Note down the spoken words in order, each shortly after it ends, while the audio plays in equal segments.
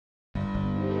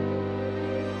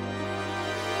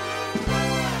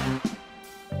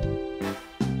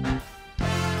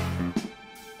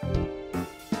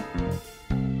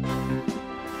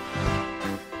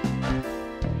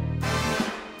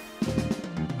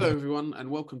Hello everyone, and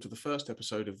welcome to the first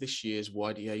episode of this year's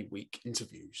YDA Week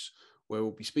interviews, where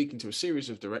we'll be speaking to a series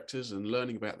of directors and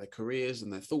learning about their careers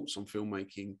and their thoughts on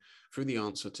filmmaking through the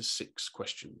answer to 6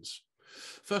 questions.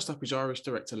 First up is Irish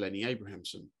director Lenny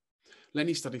Abrahamson.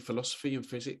 Lenny studied philosophy and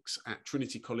physics at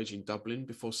Trinity College in Dublin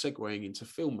before segueing into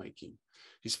filmmaking.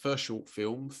 His first short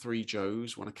film, Three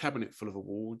Joes, won a cabinet full of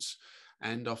awards,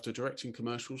 and after directing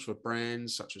commercials for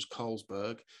brands such as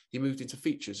Carlsberg, he moved into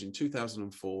features in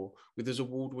 2004 with his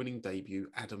award-winning debut,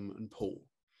 Adam and Paul.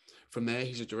 From there,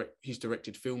 he's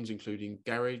directed films including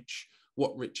Garage,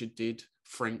 What Richard Did,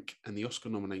 Frank, and the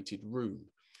Oscar-nominated Room.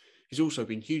 He's also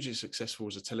been hugely successful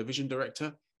as a television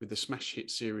director with the smash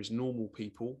hit series Normal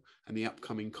People and the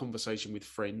upcoming Conversation with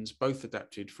Friends, both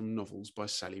adapted from novels by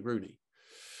Sally Rooney.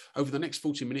 Over the next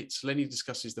 40 minutes, Lenny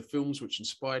discusses the films which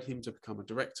inspired him to become a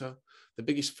director, the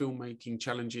biggest filmmaking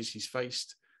challenges he's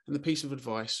faced, and the piece of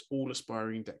advice all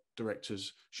aspiring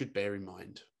directors should bear in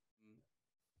mind.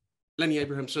 Lenny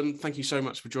Abrahamson, thank you so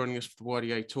much for joining us for the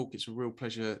YDA talk. It's a real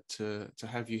pleasure to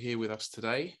have you here with us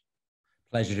today.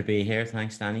 Pleasure to be here.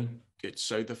 Thanks, Danny. Good.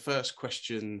 So the first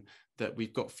question that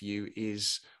we've got for you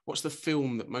is, what's the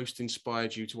film that most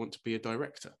inspired you to want to be a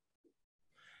director?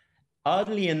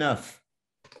 Oddly enough,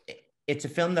 it's a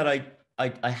film that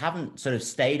I haven't sort of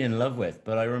stayed in love with,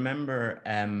 but I remember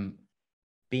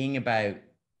being about,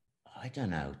 I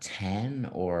don't know, 10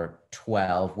 or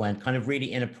 12, when kind of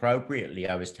really inappropriately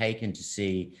I was taken to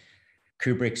see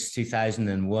Kubrick's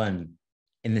 2001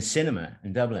 in the cinema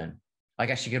in Dublin. I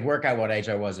guess you could work out what age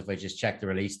I was if I just checked the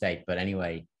release date. But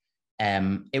anyway,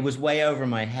 it was way over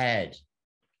my head.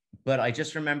 But I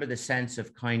just remember the sense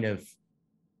of kind of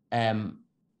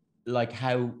like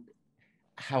how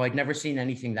I'd never seen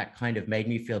anything that kind of made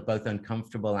me feel both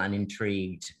uncomfortable and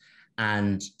intrigued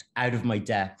and out of my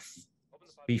depth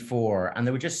before. And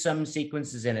there were just some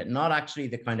sequences in it, not actually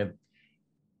the kind of,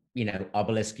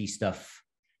 obelisk-y stuff,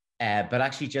 but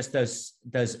actually just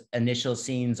those initial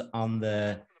scenes on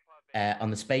the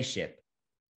spaceship,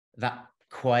 that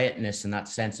quietness and that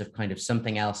sense of kind of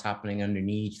something else happening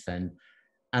underneath. And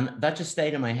that just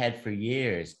stayed in my head for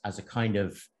years as a kind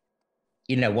of,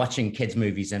 watching kids'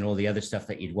 movies and all the other stuff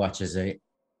that you'd watch as a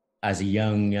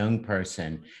young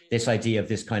person, this idea of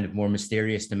this kind of more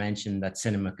mysterious dimension that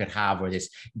cinema could have, or this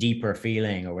deeper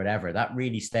feeling or whatever, that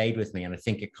really stayed with me. And I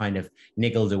think it kind of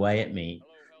niggled away at me.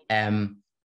 And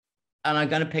I'm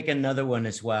going to pick another one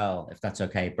as well, if that's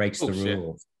okay. It breaks the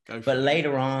rules. But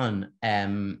later on,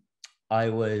 I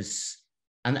was,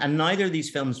 and neither of these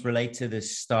films relate to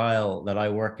this style that I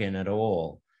work in at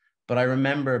all. But I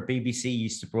remember BBC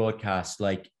used to broadcast,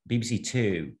 like BBC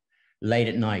Two, late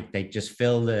at night. They'd just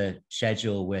fill the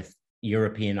schedule with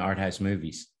European art house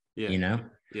movies, Yeah.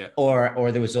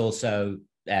 Or there was also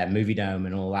Movie Dome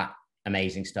and all that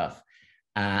amazing stuff.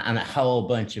 And a whole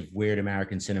bunch of weird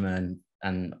American cinema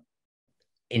and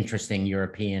interesting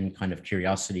European kind of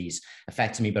curiosities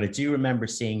affected me. But I do remember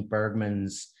seeing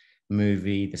Bergman's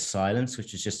movie, The Silence,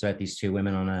 which is just about these two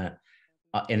women on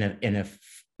in a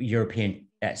European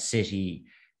city.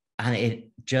 And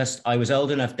I was old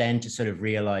enough then to sort of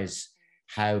realize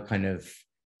how kind of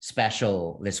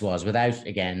special this was without,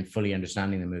 again, fully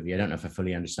understanding the movie. I don't know if I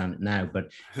fully understand it now,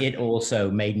 but it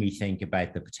also made me think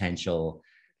about the potential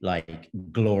like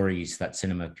glories that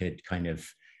cinema could kind of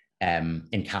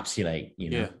encapsulate,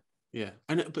 Yeah.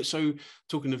 But so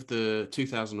talking of the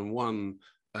 2001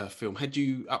 film, had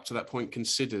you up to that point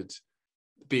considered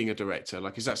being a director?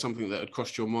 Like, is that something that had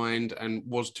crossed your mind, and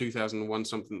was 2001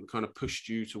 something that kind of pushed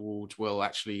you towards, well,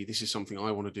 actually this is something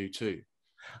I want to do too?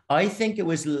 I think it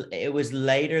was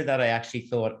later that I actually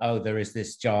thought, oh, there is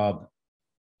this job,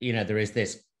 there is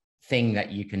this thing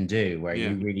that you can do where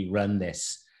you really run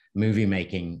this movie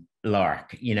making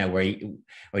lark,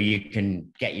 where you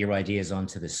can get your ideas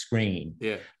onto the screen.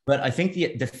 Yeah. But I think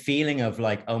the feeling of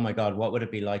like, oh my God, what would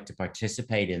it be like to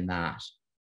participate in that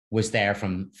was there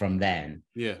from then.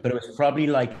 Yeah. But it was probably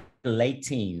like the late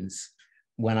teens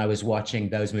when I was watching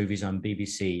those movies on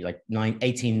BBC, like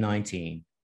 18, 19,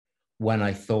 when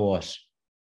I thought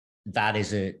that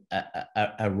is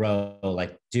a role,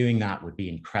 like doing that would be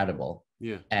incredible.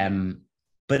 Yeah.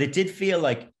 But it did feel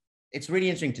like, it's really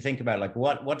interesting to think about, like,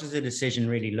 what does a decision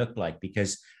really look like?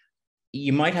 Because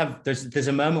you might have, there's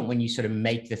a moment when you sort of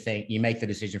make the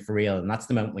decision for real. And that's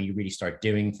the moment when you really start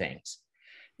doing things.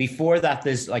 Before that,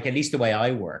 there's, like, at least the way I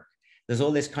work, there's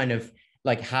all this kind of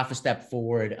like half a step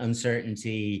forward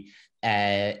uncertainty,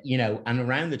 and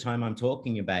around the time I'm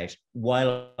talking about,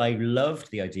 while I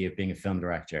loved the idea of being a film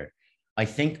director, I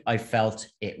think I felt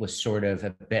it was sort of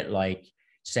a bit like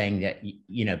saying that,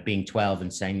 being 12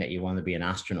 and saying that you want to be an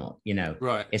astronaut,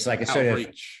 Right. It's like a sort of,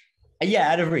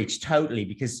 Yeah, out of reach, totally.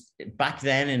 Because back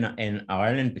then in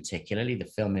Ireland, particularly, the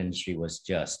film industry was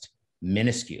just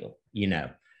minuscule, you know.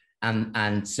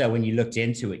 And so when you looked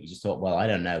into it, you just thought, well, I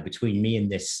don't know, between me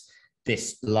and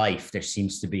this life, there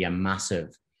seems to be a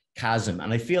massive chasm.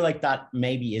 And I feel like that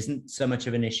maybe isn't so much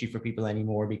of an issue for people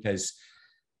anymore because,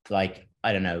 like,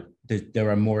 I don't know, there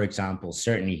are more examples,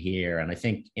 certainly here. And I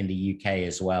think in the UK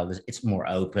as well, it's more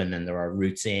open and there are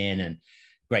routes in and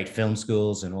great film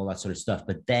schools and all that sort of stuff.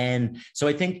 But then, so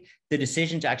I think the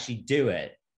decision to actually do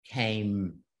it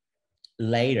came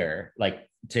later, like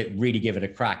to really give it a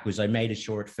crack, was I made a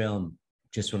short film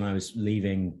just when I was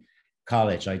leaving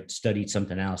college. I studied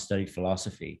something else, studied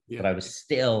philosophy, but I was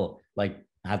still like,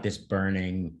 had this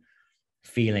burning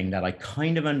feeling that I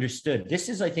kind of understood. This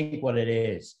is, I think, what it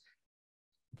is,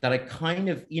 that I kind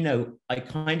of, you know, I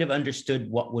kind of understood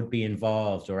what would be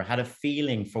involved, or had a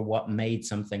feeling for what made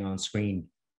something on screen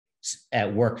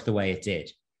work the way it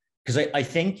did. Because I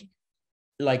think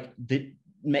like the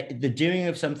doing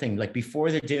of something, like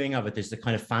before the doing of it, there's the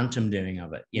kind of phantom doing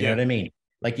of it. You know what I mean?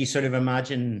 Like you sort of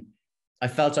imagine, I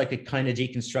felt I could kind of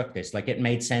deconstruct this. Like it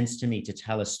made sense to me to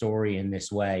tell a story in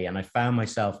this way. And I found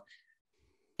myself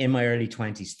in my early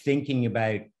 20s thinking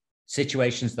about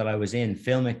situations that I was in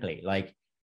filmically, like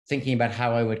thinking about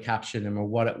how I would capture them, or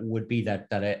what it would be that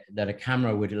a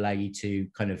camera would allow you to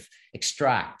kind of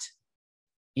extract,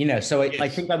 you know. So I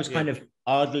think I was kind of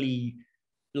oddly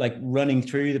like running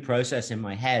through the process in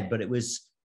my head, but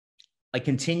I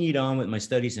continued on with my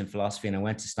studies in philosophy, and I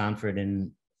went to Stanford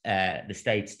in the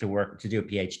States to do a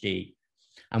PhD.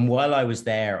 And while I was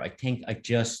there, I think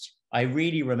I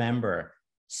really remember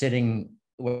sitting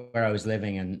where I was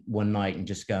living and one night and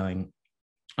just going,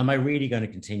 am I really going to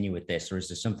continue with this? Or is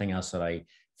there something else that I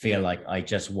feel like I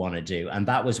just want to do? And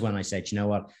that was when I said, you know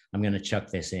what, I'm going to chuck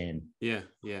this in. Yeah.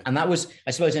 Yeah. And that was,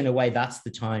 I suppose in a way, that's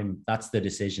the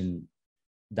decision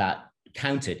that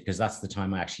counted, because that's the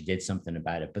time I actually did something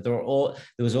about it. But there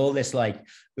was all this like,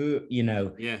 you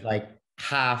know, like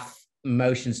half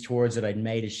motions towards it. I'd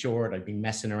made a short, I'd been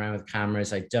messing around with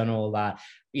cameras, I'd done all that,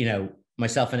 you know,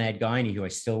 myself and Ed Guiney, who I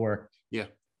still work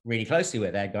really closely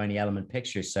with, Ed Guiney Element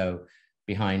Pictures. So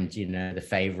behind, you know, The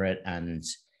Favorite and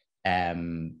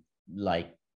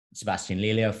like Sebastian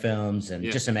Lelio films and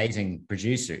just amazing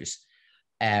producers.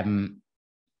 Ed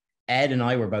and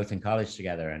I were both in college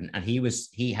together, and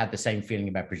he had the same feeling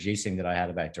about producing that I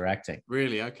had about directing.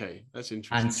 Really? Okay. That's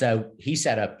interesting. And so he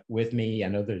set up with me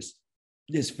and others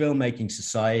this filmmaking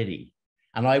society,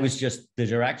 and I was just the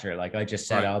director. Like I just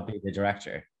said, I'll be the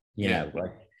director, you know,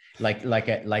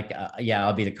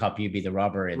 I'll be the cop, you be the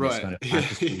robber in this kind of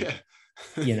fantasy,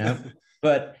 you know.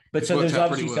 But so there's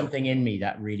obviously something in me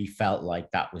that really felt like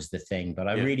that was the thing. But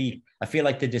I feel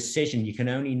like the decision, you can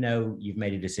only know you've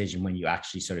made a decision when you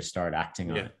actually sort of start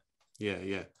acting on it.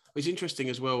 Yeah. It's interesting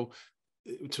as well,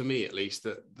 to me at least,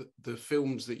 that the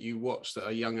films that you watched at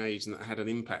a young age and that had an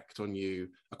impact on you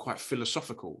are quite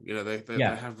philosophical. You know, they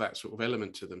have that sort of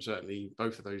element to them. Certainly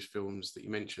both of those films that you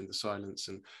mentioned, The Silence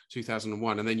and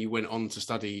 2001, and then you went on to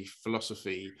study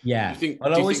philosophy. Yeah. Do you think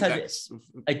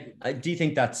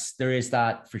there is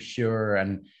that for sure?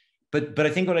 And but I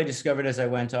think what I discovered as I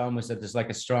went on was that there's like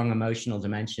a strong emotional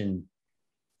dimension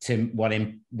to what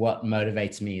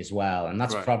motivates me as well. And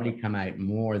that's probably come out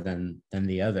more than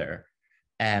the other.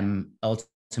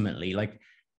 Ultimately, like,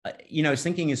 you know, I was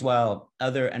thinking as well,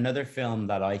 another film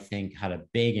that I think had a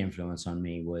big influence on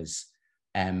me was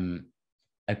a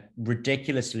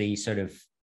ridiculously sort of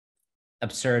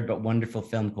absurd but wonderful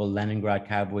film called Leningrad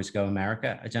Cowboys Go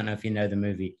America. I don't know if you know the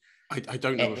movie. I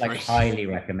don't know. Like, highly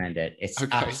recommend it. It's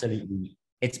absolutely,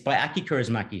 it's by Aki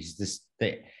Kaurismäki, who's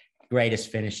the greatest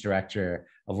Finnish director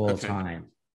of all time.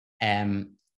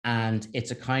 And it's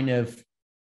a kind of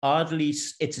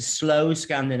it's a slow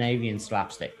Scandinavian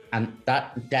slapstick. And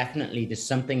that definitely, there's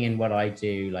something in what I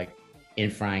do, like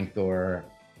in Frank or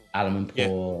Adam and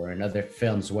Paul or in other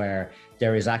films, where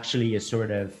there is actually a sort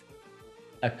of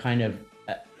a kind of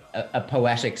a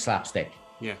poetic slapstick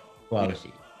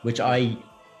quality, which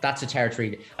that's a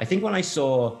territory. I think when I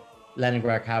saw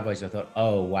Leningrad Cowboys, I thought,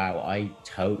 oh wow, I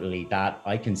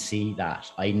can see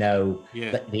that. I know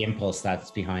the impulse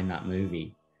that's behind that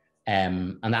movie.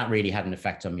 And that really had an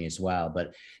effect on me as well.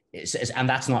 But and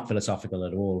that's not philosophical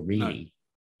at all, really.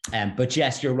 No. But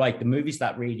yes, you're right. The movies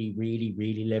that really, really,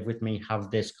 really live with me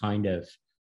have this kind of,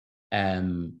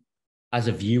 as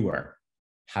a viewer,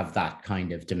 have that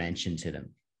kind of dimension to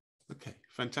them. Okay,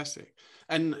 fantastic.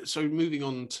 And so moving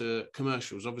on to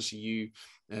commercials, obviously you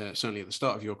certainly at the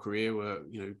start of your career were,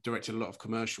 you know, directed a lot of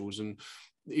commercials. And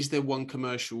is there one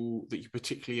commercial that you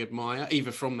particularly admire,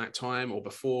 either from that time or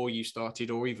before you started,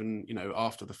 or even, you know,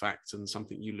 after the fact, and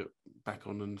something you look back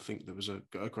on and think that was a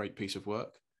great piece of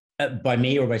work? By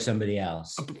me or by somebody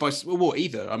else? Well,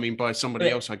 either. I mean, by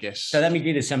somebody else, I guess. So let me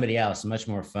do to somebody else, much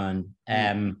more fun.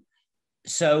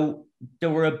 So there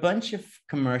were a bunch of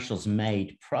commercials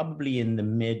made probably in the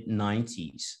mid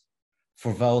 90s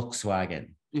for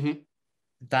Volkswagen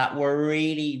that were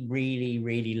really, really,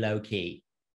 really low key.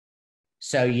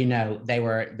 So, you know,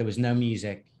 there was no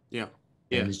music. Yeah.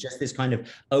 It was just this kind of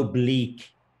oblique,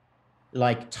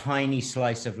 like tiny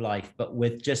slice of life, but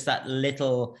with just that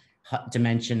little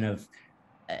dimension of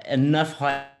enough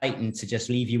heightened to just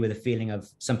leave you with a feeling of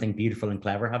something beautiful and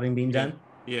clever having been done.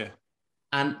 Yeah.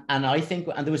 And I think,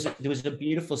 and there was a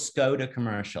beautiful Skoda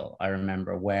commercial, I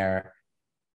remember, where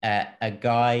a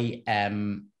guy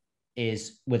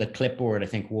is with a clipboard, I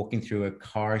think, walking through a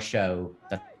car show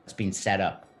that's been set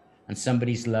up, and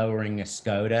somebody's lowering a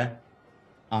Skoda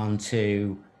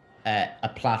onto a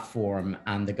platform,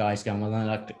 and the guy's going, well,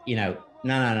 look, you know,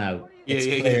 no, it's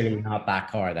clearly not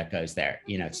that car that goes there.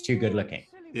 You know, it's too good looking.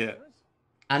 Yeah.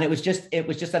 And it was just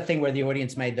that thing where the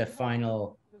audience made the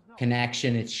final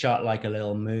connection. It's shot like a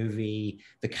little movie.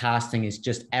 The casting is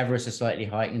just ever so slightly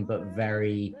heightened, but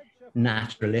very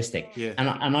naturalistic. Yeah.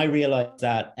 And I realized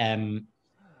that I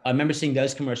remember seeing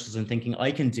those commercials and thinking,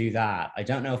 I can do that. I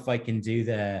don't know if I can do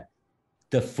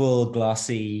the full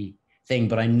glossy thing,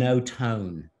 but I know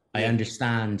tone. I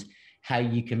understand how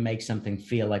you can make something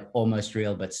feel like almost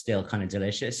real, but still kind of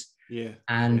delicious. Yeah.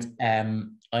 And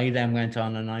I then went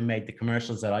on and I made the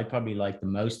commercials that I probably liked the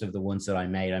most of the ones that I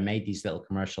made. I made these little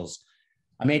commercials.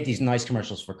 I made these nice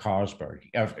commercials for Carlsberg,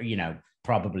 you know,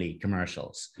 probably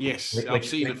commercials. Yes, I've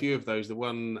seen a few of those. The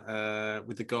one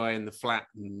with the guy in the flat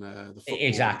and the football.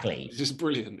 Exactly. It's just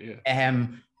brilliant. Yeah.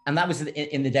 And that was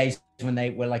in the days when they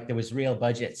were like, there was real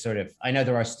budget sort of. I know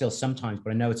there are still sometimes,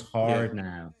 but I know it's hard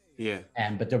now. Yeah.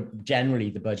 But generally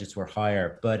the budgets were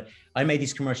higher. But I made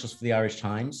these commercials for the Irish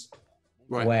Times,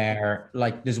 right, where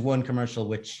like there's one commercial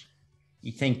which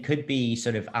you think could be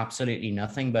sort of absolutely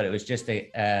nothing, but it was just a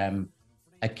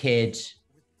kid.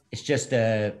 It's just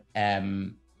a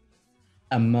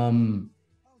mum,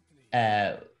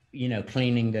 you know,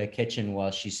 cleaning the kitchen while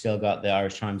she's still got the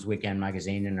Irish Times weekend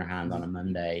magazine in her hand on a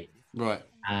Monday. Right.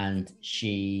 And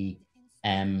she's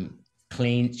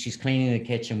cleaning the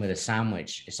kitchen with a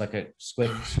sandwich. It's like a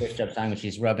squished up sandwich.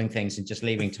 She's rubbing things and just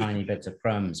leaving tiny bits of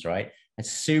crumbs, right?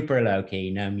 It's super low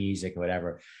key, no music or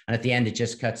whatever. And at the end, it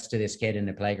just cuts to this kid in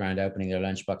the playground opening their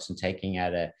lunchbox and taking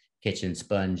out a kitchen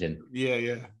sponge. And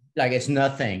like, it's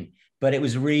nothing, but it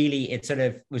was really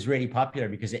popular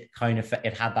because it kind of,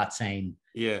 it had that same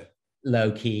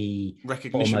low key,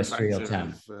 recognition, almost real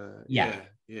tone. Yeah.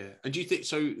 And do you think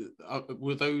so?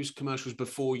 Were those commercials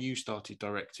before you started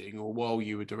directing, or while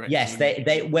you were directing? Yes,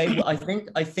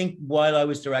 I think while I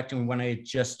was directing, when I had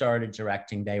just started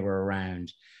directing, they were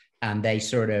around, and they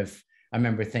sort of. I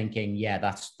remember thinking, yeah,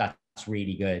 that's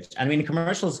really good. And I mean, the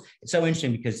commercials, it's so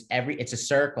interesting because it's a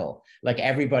circle. Like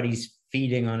everybody's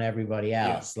feeding on everybody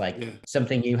else.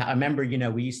 Something I remember, you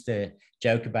know, we used to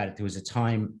joke about it. There was a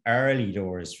time early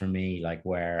doors for me, like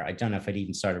where I don't know if I'd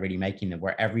even started really making them,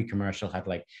 where every commercial had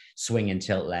like swing and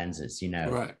tilt lenses, you know,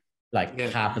 right. Like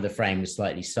half of the frame was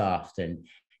slightly soft, and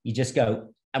you just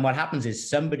go. And what happens is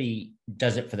somebody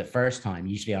does it for the first time,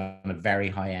 usually on a very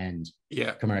high end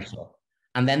commercial.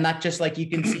 And then that just like, you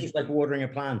can see it's like watering a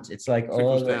plant. It's like, it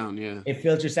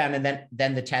filters down. And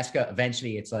then the Tesco,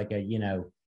 eventually it's like a, you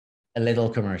know, a little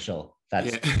commercial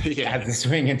that's has the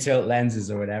swing and tilt lenses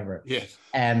or whatever.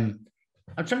 I'm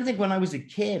trying to think, when I was a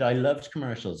kid, I loved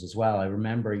commercials as well. I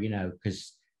remember, you know,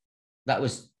 because that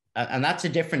was, and that's a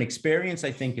different experience,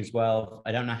 I think, as well.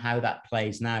 I don't know how that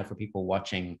plays now for people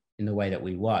watching in the way that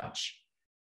we watch,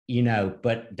 you know,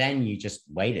 but then you just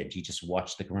waited, you just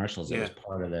watched the commercials. It was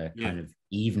part of the kind of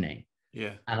evening.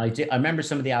 And I remember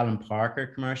some of the Alan Parker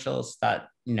commercials that,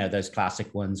 you know, those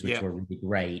classic ones, which were really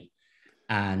great.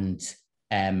 And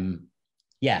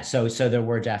so there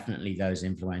were definitely those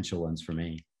influential ones for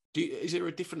me. Is there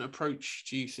a different approach,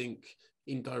 do you think,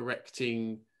 in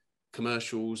directing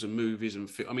commercials and movies and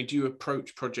I mean, do you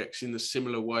approach projects in the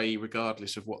similar way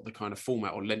regardless of what the kind of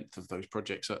format or length of those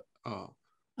projects are?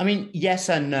 I mean, yes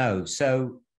and no.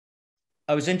 So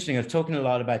I was talking a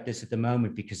lot about this at the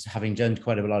moment because having done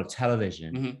quite a lot of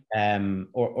television,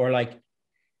 or like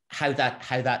how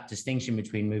that distinction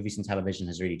between movies and television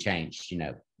has really changed, you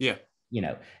know. You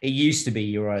know, it used to be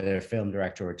you were either a film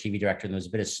director or a TV director, and there was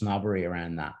a bit of snobbery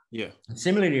around that. And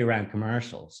similarly around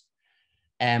commercials.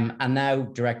 And now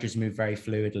directors move very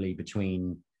fluidly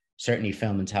between certainly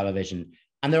film and television.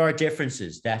 And there are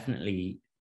differences, definitely.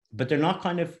 but they're not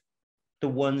kind of the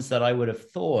ones that I would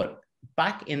have thought.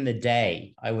 Back in the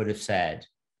day, I would have said,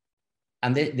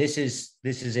 and this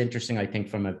is interesting, I think,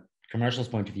 from a commercials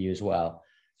point of view as well.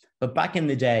 But back in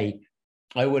the day,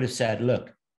 I would have said,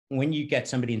 look, when you get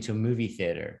somebody into a movie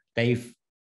theater, they've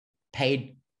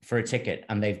paid for a ticket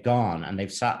and they've gone and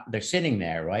they're sitting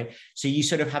there, right? So you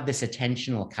sort of have this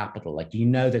attentional capital, like, you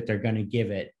know that they're going to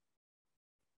give it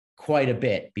quite a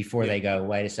bit before they go,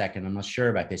 wait a second, I'm not sure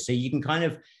about this. So you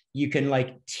can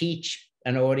like teach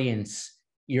an audience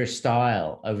your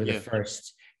style over the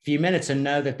first few minutes and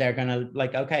know that they're going to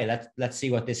like, okay, let's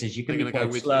see what this is. You can be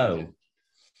quite slow.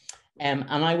 And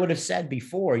I would have said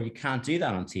before, you can't do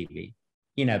that on TV,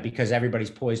 you know, because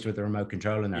everybody's poised with a remote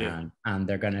control in their hand and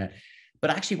they're going to, but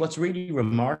actually what's really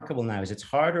remarkable now is it's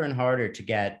harder and harder to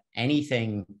get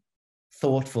anything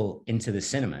thoughtful into the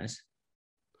cinemas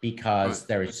because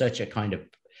there is such a kind of,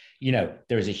 you know,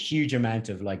 there is a huge amount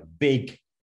of like big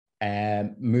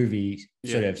movie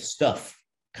sort of stuff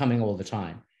coming all the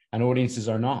time, and audiences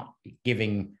are not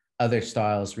giving other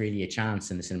styles really a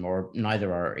chance in the cinema, or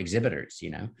neither are exhibitors,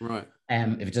 you know. Right.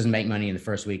 If it doesn't make money in the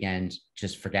first weekend,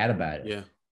 just forget about it. Yeah.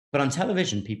 But on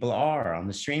television, people are. On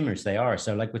the streamers, they are.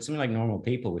 So like with something like Normal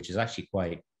People, which is actually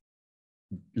quite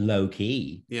low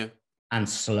key and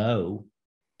slow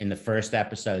in the first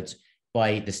episodes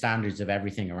by the standards of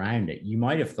everything around it, you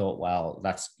might have thought, well,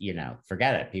 that's, you know,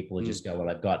 forget it. People would just go, well,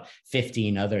 I've got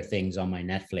 15 other things on my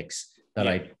Netflix that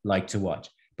I'd like to watch.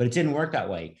 But it didn't work that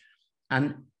way.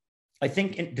 And I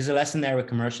think there's a lesson there with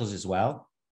commercials as well,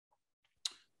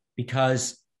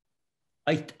 because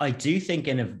I do think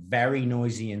in a very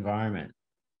noisy environment,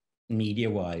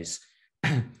 media-wise,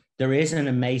 there is an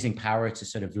amazing power to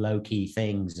sort of low-key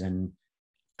things and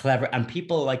clever. And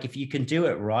people, like, if you can do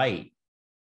it right,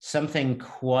 something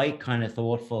quite kind of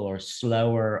thoughtful or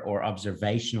slower or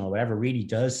observational, or whatever, really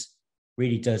does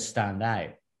stand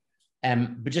out.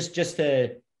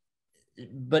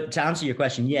 But to answer your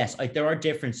question, yes, there are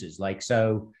differences. Like,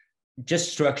 so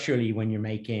just structurally, when you're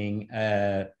making,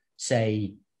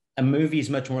 say, a movie is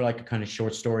much more like a kind of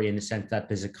short story in the sense that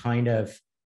there's a kind of,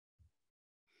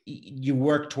 you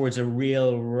work towards a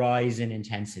real rise in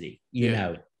intensity, you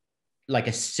know, like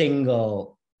a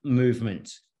single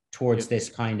movement towards this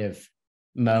kind of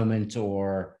moment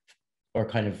or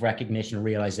kind of recognition or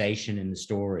realization in the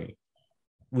story.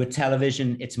 With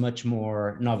television, it's much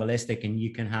more novelistic, and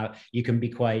you can be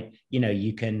quite, you know,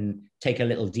 you can take a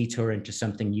little detour into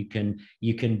something. You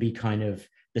can be kind of,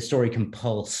 the story can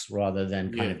pulse rather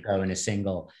than kind of go in a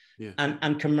single.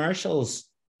 And commercials,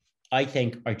 I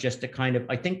think, are just a kind of,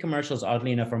 I think commercials,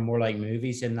 oddly enough, are more like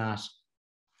movies in that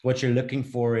what you're looking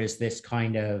for is this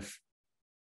kind of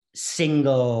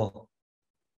single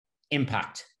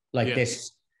impact, like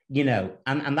this, you know,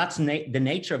 and that's the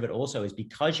nature of it also, is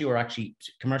because you are actually,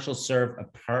 commercials serve a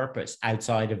purpose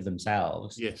outside of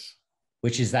themselves. Yes.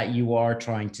 Which is that you are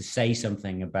trying to say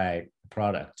something about a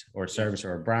product or a service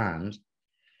or a brand.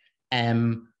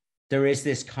 There is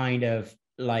this kind of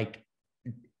like,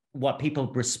 what people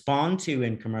respond to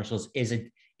in commercials is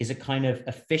a kind of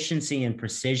efficiency and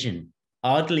precision.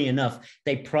 Oddly enough,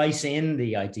 they price in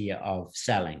the idea of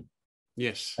selling.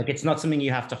 Yes. Like, it's not something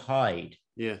you have to hide.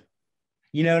 Yeah.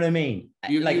 You know what I mean?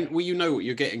 You know what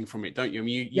you're getting from it, don't you? I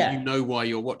mean, you know why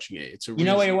you're watching it. It's a reason. You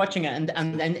know why you're watching it,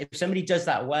 and then if somebody does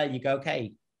that well, you go,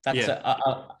 okay, that's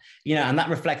you know, and that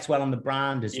reflects well on the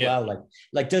brand as well.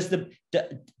 Like does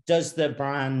the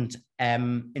brand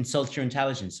insult your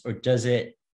intelligence, or does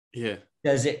it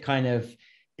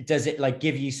like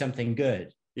give you something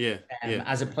good?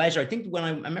 As a pleasure. I think when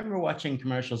I remember watching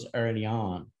commercials early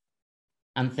on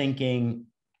and thinking,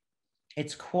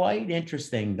 it's quite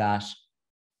interesting that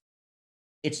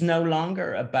it's no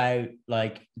longer about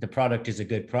like the product is a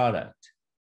good product.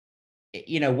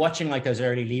 You know, watching like those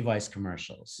early Levi's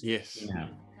commercials. Yes. You know,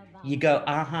 you go,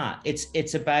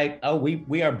 it's about, oh,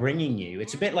 we are bringing you.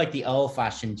 It's a bit like the old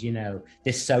fashioned, you know,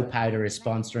 this soap powder is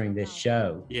sponsoring this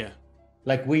show. Yeah.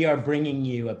 Like, we are bringing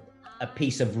you a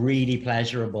piece of really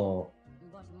pleasurable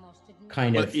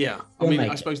kind of. Yeah. I mean,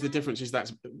 I suppose the difference is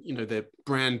that, you know, they're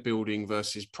brand building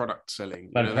versus product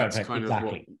selling. You know, that's kind of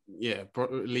what,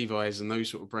 Levi's and those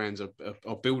sort of brands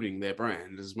are building their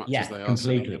brand as much as they are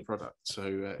selling their product.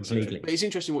 So, but it's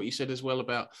interesting what you said as well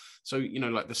about, so, you know,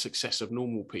 like the success of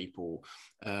Normal People,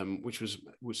 which was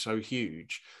so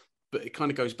huge. But it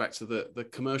kind of goes back to the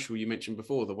commercial you mentioned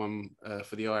before, the one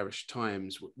for the Irish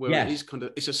Times, where it is kind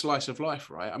of, it's a slice of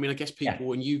life, right? I mean, I guess people,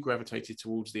 when you gravitated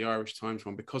towards the Irish Times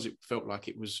one, because it felt like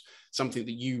it was something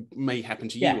that you may happen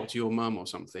to you or to your mum or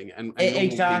something. And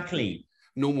exactly.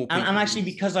 Normal people. And actually,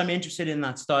 because I'm interested in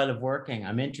that style of working,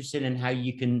 I'm interested in how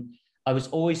you can I was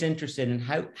always interested in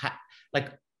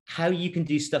how you can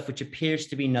do stuff which appears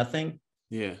to be nothing,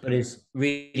 yeah, but is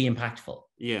really impactful.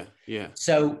 yeah, yeah,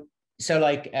 So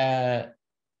like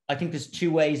I think there's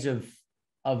two ways of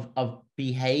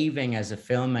behaving as a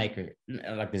filmmaker.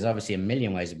 Like there's obviously a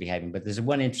million ways of behaving, but there's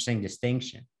one interesting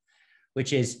distinction,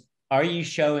 which is, are you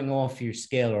showing off your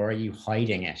skill or are you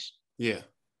hiding it? yeah,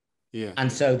 yeah. And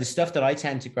so the stuff that I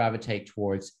tend to gravitate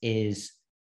towards is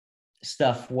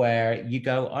stuff where you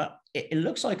go, it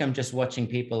looks like I'm just watching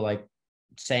people like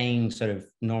saying sort of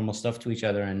normal stuff to each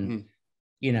other and, Mhm.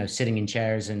 you know, sitting in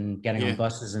chairs and getting on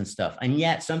buses and stuff. And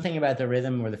yet something about the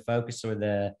rhythm or the focus or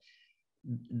the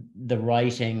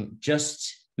writing just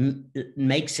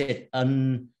makes it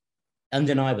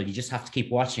undeniable. You just have to keep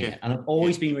watching it. And I've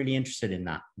always been really interested in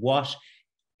that.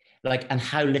 And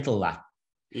how little that.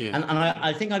 Yeah. And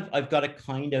I think I've got a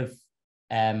kind of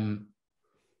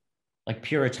like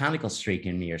puritanical streak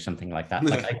in me or something like that.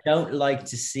 Like I don't like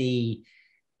to see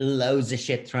loads of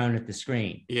shit thrown at the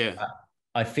screen. Yeah.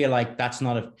 I feel like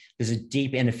there's a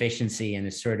deep inefficiency and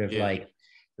it's sort of like,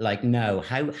 no,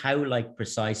 how like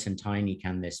precise and tiny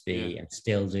can this be and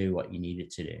still do what you need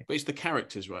it to do? But it's the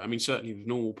characters, right? I mean, certainly with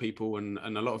normal people and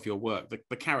a lot of your work,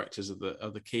 the characters are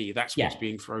the key. That's what's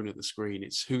being thrown at the screen.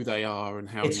 It's who they are and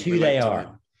how it's who they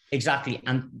are. Exactly.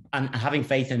 And having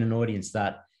faith in an audience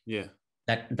that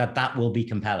will be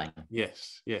compelling.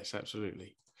 Yes,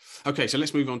 absolutely. Okay, so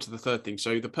let's move on to the third thing.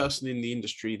 So the person in the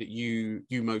industry that you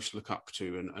most look up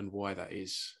to and why that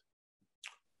is.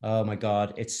 Oh my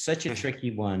God, it's such a tricky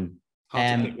one.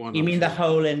 Hard to pick one, you mean the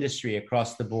whole industry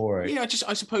across the board? Yeah,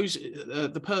 I suppose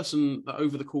the person that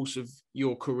over the course of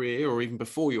your career or even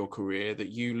before your career that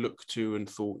you look to and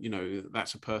thought, you know,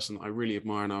 that's a person that I really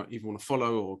admire and I even want to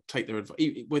follow or take their advice,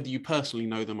 whether you personally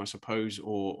know them, I suppose,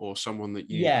 or someone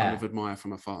that you kind of admire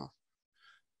from afar.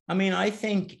 I mean, I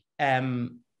think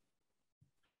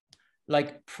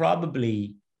like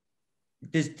probably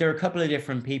there are a couple of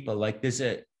different people. Like there's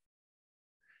an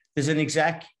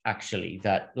exec actually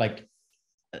that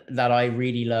I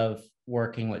really love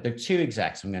working with. There are two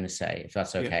execs, I'm going to say, if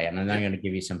that's okay. And then I'm going to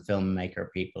give you some filmmaker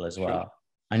people as well. Sure.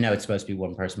 I know it's supposed to be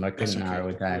one person, but I couldn't narrow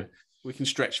it down. We can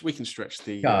stretch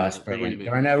the. Gosh, brilliant.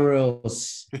 There are no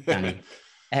rules, Danny.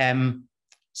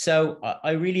 So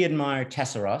I really admire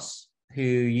Tessa Ross, who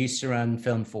used to run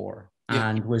Film 4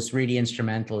 and was really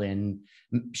instrumental in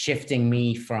shifting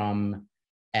me from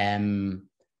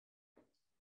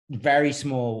very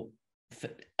small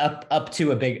up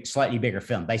to a slightly bigger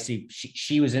film. Basically,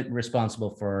 she was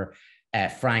responsible for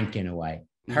Frank in a way.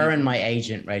 Her and my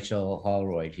agent, Rachel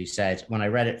Holroyd, who said, when I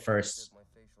read it first,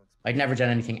 I'd never done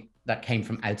anything that came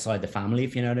from outside the family,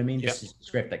 if you know what I mean. This is a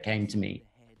script that came to me.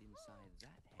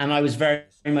 And I was very,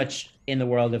 very much in the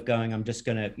world of going, I'm just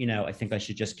going to, you know, I think I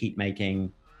should just keep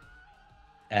making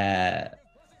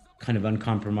kind of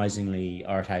uncompromisingly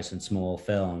art house and small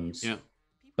films. Yeah.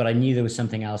 But I knew there was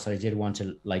something else that I did want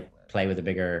to like play with a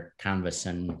bigger canvas.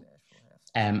 And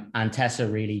Tessa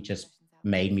really just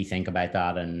made me think about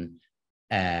that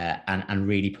and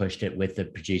really pushed it with the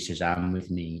producers and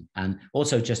with me. And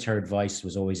also just her advice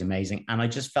was always amazing. And I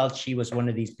just felt she was one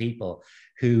of these people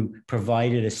who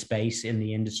provided a space in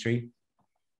the industry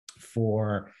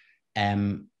for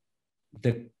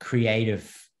the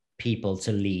creative people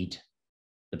to lead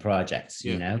the projects,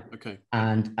 you know? Okay.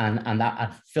 And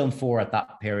that Film 4 at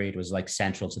that period was like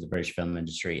central to the British film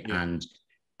industry and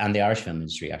the Irish film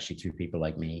industry, actually, through people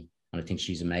like me. And I think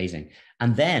she's amazing.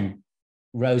 And then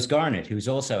Rose Garnett, who's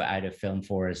also out of Film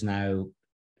 4, has now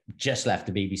just left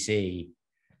the BBC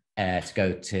to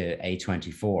go to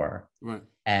A24. Right.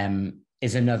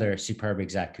 Is another superb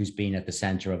exec who's been at the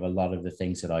center of a lot of the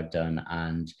things that I've done.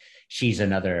 And she's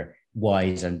another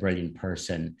wise and brilliant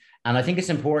person. And I think it's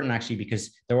important actually,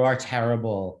 because there are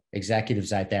terrible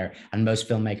executives out there and most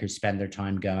filmmakers spend their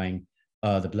time going,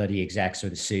 oh, the bloody execs or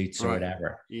the suits or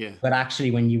whatever. Yeah. But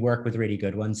actually, when you work with really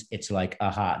good ones, it's like,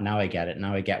 aha, now I get it.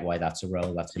 Now I get why that's a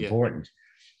role that's important.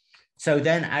 So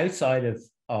then outside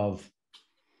of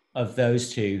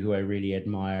those two who I really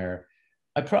admire,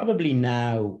 I probably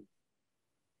now,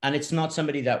 and it's not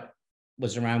somebody that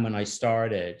was around when I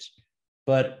started,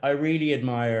 but I really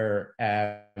admire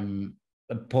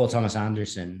Paul Thomas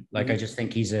Anderson. Like, I just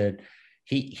think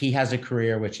he has a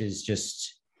career which is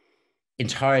just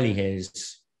entirely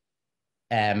his.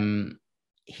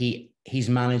 He's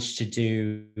managed to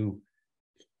do,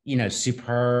 you know,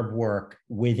 superb work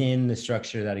within the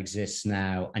structure that exists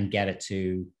now and get it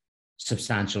to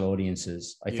substantial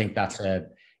audiences. I think that's and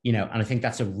I think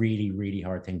that's a really, really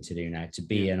hard thing to do now, to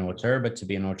be an auteur, but to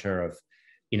be an auteur of,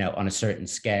 you know, on a certain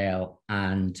scale.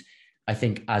 And I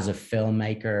think as a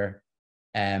filmmaker,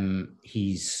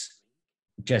 he's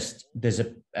just there's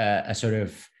a sort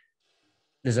of,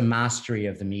 there's a mastery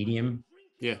of the medium.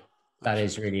 Yeah. That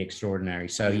is really extraordinary.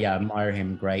 So yeah, I admire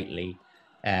him greatly.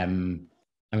 I'm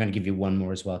going to give you one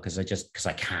more as well because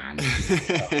I can.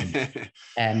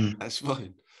 That's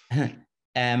fine.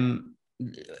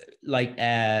 Like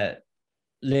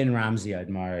Lynn Ramsey, I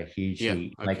admire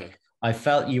hugely. Yeah, okay. Like I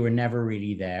felt you were never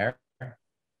really there.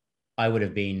 I would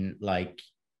have been like,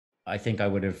 I think I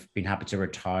would have been happy to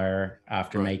retire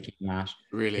after making that.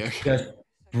 Really? It's Okay. just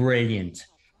brilliant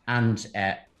and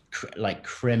like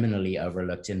criminally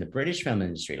overlooked in the British film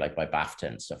industry, like by BAFTA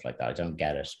and stuff like that. I don't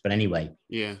get it. But anyway,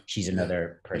 yeah, she's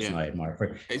another person I admire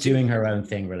for it's doing her own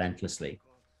thing relentlessly.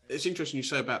 It's interesting you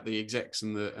say about the execs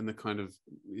and the kind of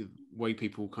way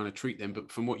people kind of treat them. But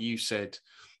from what you said,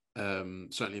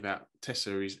 certainly about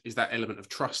Tessa, is that element of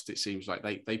trust. It seems like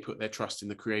they put their trust in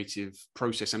the creative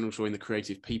process and also in the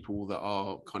creative people that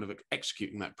are kind of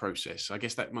executing that process. I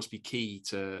guess that must be key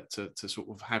to sort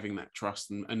of having that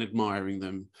trust and admiring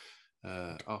them.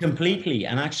 Completely.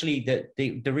 And actually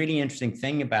the really interesting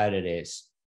thing about it is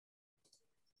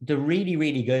the really,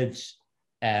 really good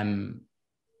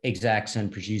execs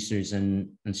and producers and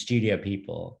studio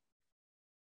people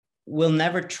will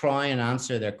never try and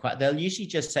answer their question. They'll usually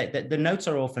just say that the notes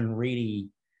are often really,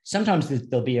 sometimes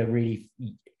there'll be a really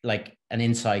like an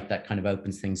insight that kind of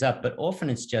opens things up, but often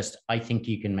it's just, I think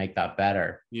you can make that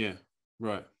better. Yeah,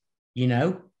 right. You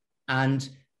know, and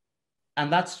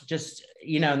that's just,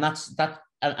 you know,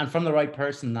 and from the right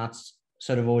person, that's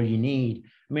sort of all you need.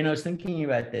 I mean, I was thinking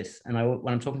about this, and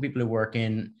when I'm talking to people who work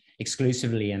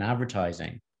exclusively in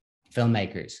advertising,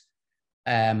 filmmakers,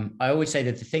 I always say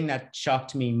that the thing that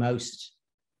shocked me most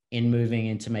in moving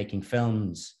into making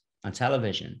films on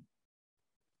television,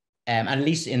 at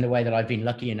least in the way that I've been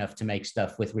lucky enough to make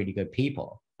stuff with really good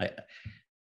people.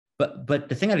 But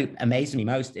the thing that amazed me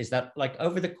most is that, like,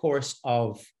 over the course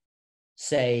of,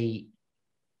 say,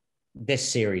 this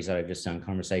series that I've just done,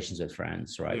 Conversations with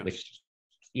Friends, right? Yeah. Which,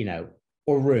 you know,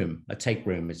 or Room, I take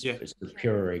Room as a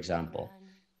purer example.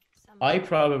 I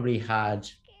probably had,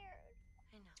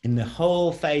 in the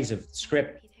whole phase of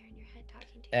script,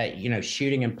 you know,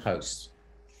 shooting and post,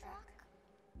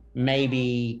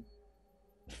 maybe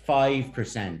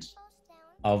 5%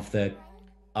 of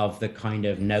the kind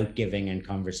of note giving and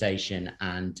conversation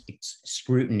and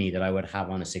scrutiny that I would have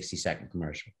on a 60-second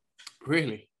commercial.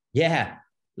 Really? Yeah.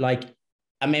 Like,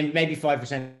 I mean, maybe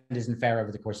 5% isn't fair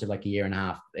over the course of like a year and a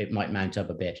half. It might mount up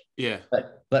a bit. Yeah.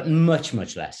 But much,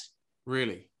 much less.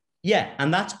 Really? Yeah.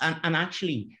 And that's, and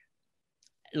actually,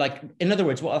 like, in other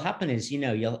words, what will happen is, you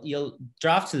know, you'll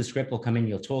drafts of the script will come in,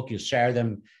 you'll talk, you'll share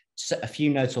them. A few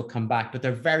notes will come back, but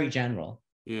they're very general.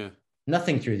 Yeah.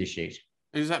 Nothing through the shoot.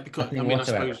 And is that because, I mean,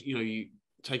 whatsoever. I suppose, you know, you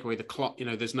take away the clock, you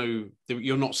know,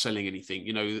 you're not selling anything,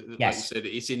 you know, like you said,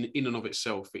 it's in and of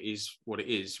itself, it is what it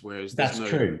is. Whereas there's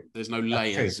no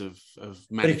layers of management.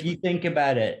 But if you think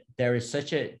about it, there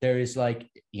is like,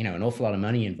 you know, an awful lot of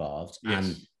money involved. Yes.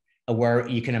 And where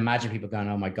you can imagine people going,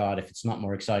 oh my God, if it's not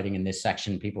more exciting in this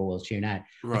section, people will tune out.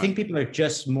 Right. I think people are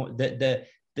just more,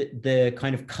 the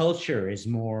kind of culture is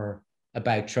more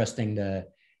about trusting the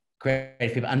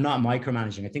creative people and not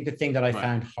micromanaging. I think the thing that I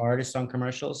found hardest on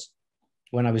commercials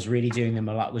when I was really doing them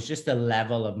a lot was just the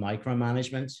level of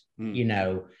micromanagement. You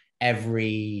know,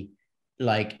 every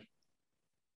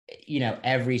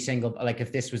single, like,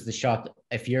 if this was the shot,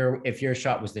 if your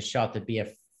shot was the shot, there'd be a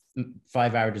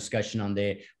 5-hour discussion on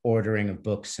the ordering of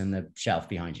books and the shelf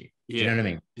behind you. Do you know what I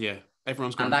mean? Yeah.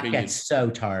 Everyone's got an opinion. That gets so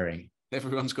tiring.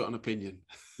 Everyone's got an opinion.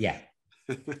 Yeah.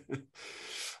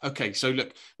 Okay, so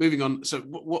look, moving on. So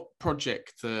what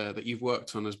project that you've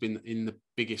worked on has been in the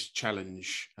biggest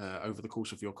challenge over the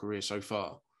course of your career so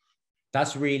far?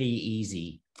 That's really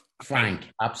easy. Okay. Frank,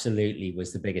 absolutely,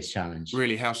 was the biggest challenge.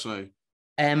 Really? How so?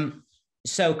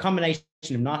 So combination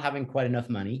of not having quite enough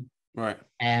money. Right.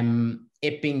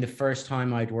 It being the first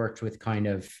time I'd worked with kind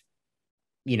of,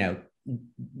 you know,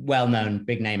 well-known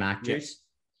big name actors,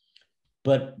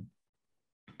 but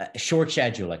a short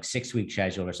schedule, like 6-week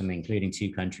schedule or something, including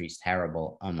 2 countries.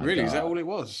 Terrible. Oh my really? God. Is that all it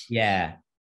was? Yeah.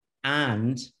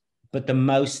 But the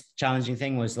most challenging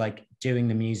thing was like doing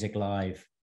the music live.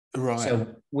 Right.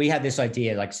 So we had this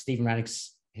idea, like Stephen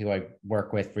Rennick's, who I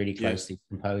work with really closely,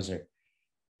 composer,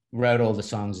 wrote all the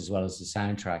songs as well as the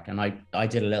soundtrack. And I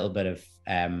did a little bit of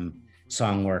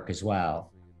song work as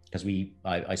well, because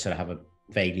I sort of have a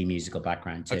vaguely musical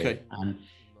background too. Okay.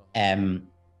 And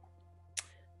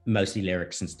mostly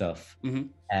lyrics and stuff. Mm-hmm.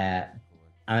 And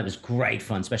it was great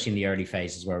fun, especially in the early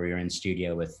phases where we were in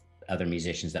studio with other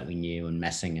musicians that we knew and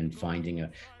messing and finding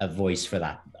a voice for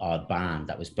that odd band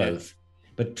that was both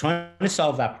But trying to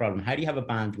solve that problem, how do you have a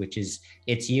band which is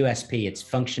its USP, its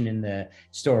function in the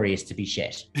story is to be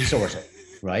shit, sort of,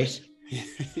 right? Yeah.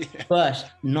 But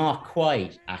not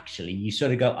quite, actually. You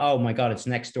sort of go, oh my God, it's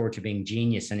next door to being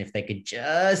genius. And if they could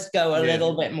just go a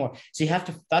little bit more. So you have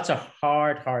to, that's a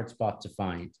hard spot to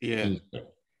find. Yeah.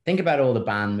 Think about all the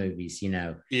band movies,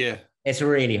 Yeah. It's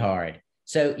really hard.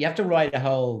 So you have to write a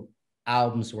whole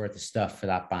album's worth of stuff for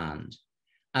that band.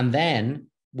 And then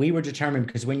we were determined,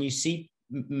 because when you see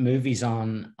movies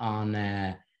on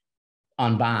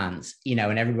bands,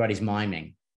 and everybody's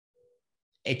miming,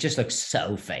 it just looks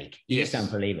so fake. You just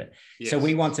don't believe it. Yes. So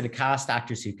we wanted to cast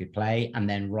actors who could play and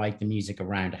then write the music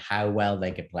around how well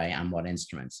they could play and what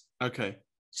instruments. Okay.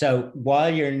 So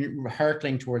while you're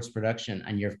hurtling towards production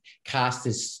and your cast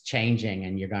is changing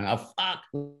and you're going, oh, fuck,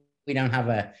 we don't have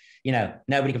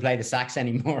nobody can play the sax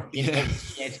anymore.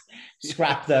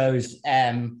 Scrap those.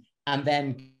 And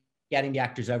then getting the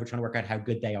actors over, trying to work out how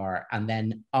good they are. And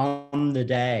then on the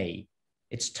day,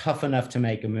 it's tough enough to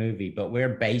make a movie, but we're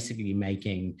basically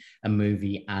making a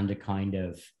movie and a kind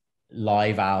of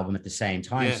live album at the same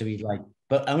time. Yeah. So we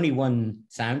but only one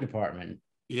sound department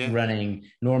running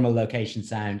normal location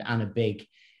sound and a big,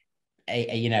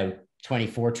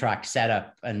 24 track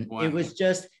setup. And it was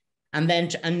just, and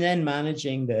then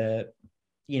managing the,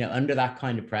 under that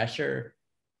kind of pressure,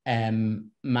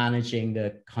 managing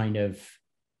the kind of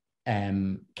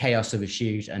chaos of a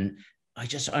shoot. And I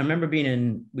remember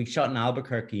we shot in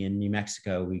Albuquerque in New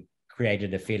Mexico. We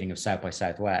created a feeling of South by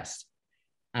Southwest.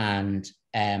 And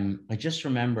I just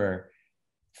remember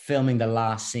filming the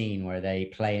last scene where they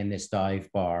play in this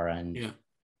dive bar and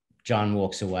John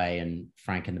walks away and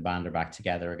Frank and the band are back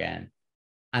together again.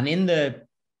 And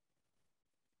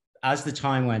as the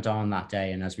time went on that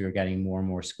day and as we were getting more and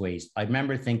more squeezed, I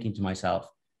remember thinking to myself,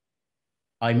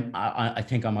 I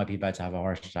think I might be about to have a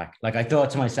heart attack. I thought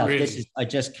to myself, really? I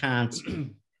just can't,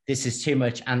 this is too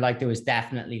much. And there was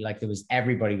definitely,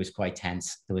 everybody was quite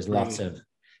tense. There was lots of,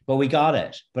 but we got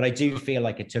it. But I do feel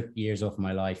like it took years off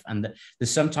my life. And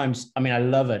there's sometimes, I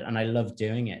love it and I love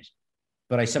doing it.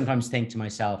 But I sometimes think to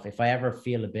myself, if I ever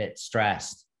feel a bit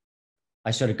stressed, I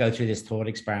sort of go through this thought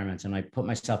experiment and I put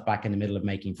myself back in the middle of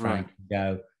making Frank and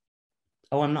go,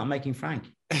 oh, I'm not making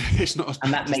Frank. It's not,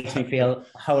 and that makes me feel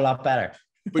a whole lot better.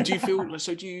 But do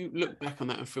you look back on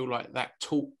that and feel like that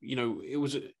taught, it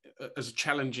was as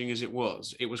challenging as it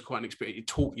was quite an experience. It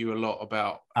taught you a lot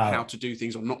about how to do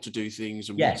things or not to do things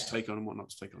and what to take on and what not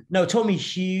to take on. No, it taught me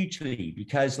hugely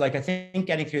because I think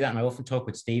getting through that, and I often talk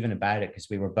with Stephen about it because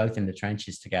we were both in the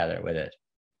trenches together with it.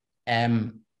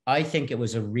 I think it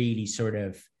was a really sort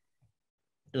of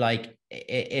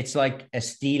it's like a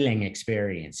stealing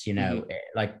experience,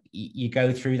 you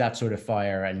go through that sort of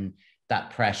fire and that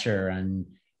pressure and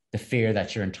the fear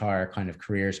that your entire kind of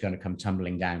career is going to come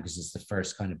tumbling down because it's the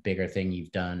first kind of bigger thing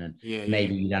you've done and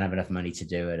maybe you don't have enough money to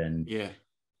do it. And,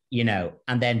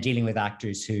 and then dealing with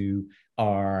actors who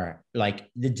are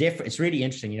it's really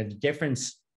interesting, the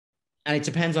difference, and it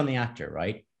depends on the actor,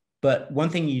 right? But one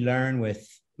thing you learn with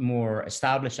more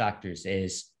established actors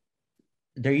is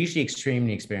they're usually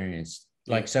extremely experienced.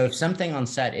 So if something on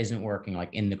set isn't working,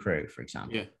 in the crew, for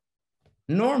example,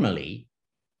 normally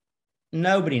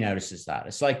nobody notices that.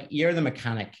 It's you're the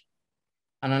mechanic,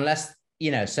 and unless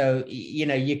you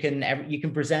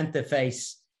can present the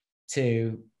face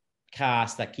to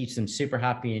cast that keeps them super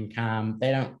happy and calm.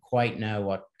 They don't quite know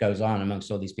what goes on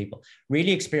amongst all these people.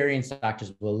 Really experienced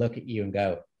actors will look at you and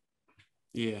go,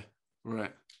 "Yeah,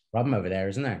 right. Problem over there,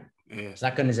 isn't there? Yeah. Is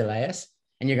that Gunizaleus?"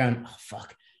 And you're going, "Oh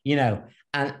fuck,"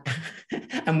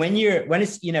 and when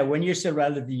you're so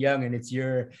relatively young and it's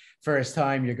your first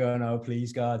time, you're going, "Oh,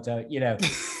 please God, don't,"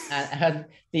 and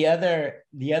the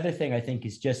other thing I think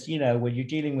is just, when you're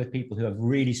dealing with people who have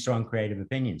really strong creative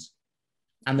opinions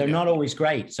and they're not always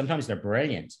great. Sometimes they're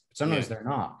brilliant, but sometimes they're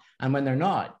not. And when they're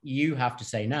not, you have to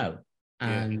say no.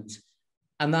 And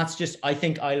that's just, I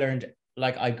think I learned,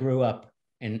 I grew up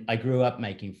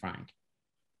making Frank,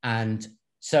 and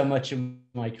so much of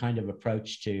my kind of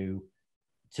approach to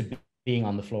being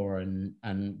on the floor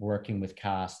and working with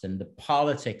cast and the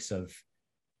politics of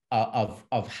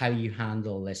how you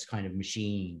handle this kind of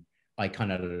machine, I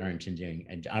kind of learned in doing,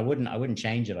 and I wouldn't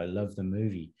change it. I love the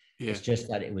movie. It's just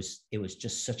that it was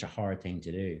just such a hard thing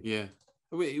to do. Yeah.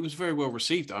 It was very well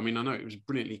received. I know it was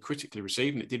brilliantly critically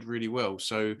received and it did really well.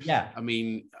 So,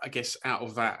 I guess out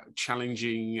of that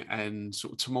challenging and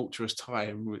sort of tumultuous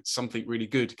time, something really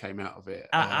good came out of it.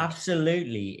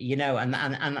 Absolutely. And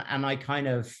I kind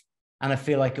of, and I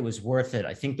feel like it was worth it.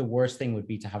 I think the worst thing would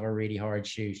be to have a really hard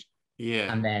shoot.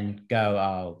 Yeah. And then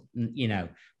go,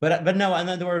 but no, and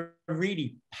then there were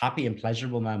really happy and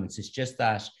pleasurable moments. It's just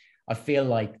that I feel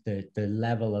like the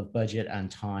level of budget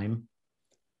and time,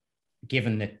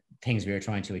 given the things we were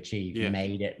trying to achieve,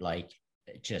 made it like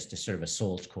just a sort of a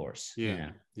salt course.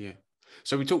 Yeah.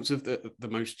 So we talked of the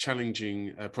most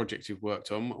challenging project you've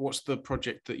worked on. What's the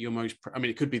project that you're most? I mean,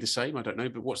 it could be the same. I don't know,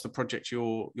 but what's the project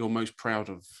you're most proud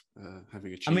of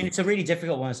having achieved? I mean, it's a really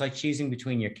difficult one. It's like choosing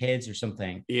between your kids or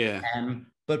something. Yeah.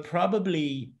 But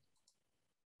probably,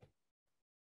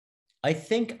 I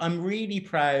think I'm really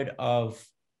proud of.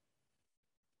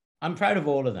 I'm proud of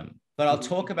all of them, but I'll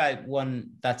talk about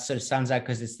one that sort of stands out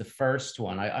because it's the first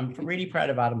one. I'm really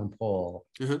proud of Adam and Paul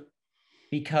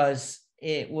because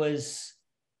it was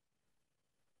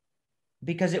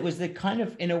the kind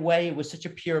of, in a way, it was such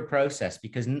a pure process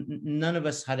because none of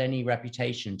us had any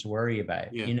reputation to worry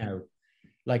about, you know,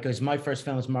 like it was my first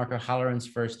film, it was Mark O'Halloran's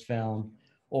first film.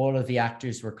 All of the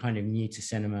actors were kind of new to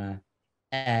cinema.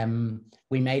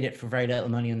 We made it for very little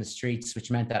money on the streets,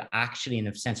 which meant that actually, in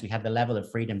a sense, we had the level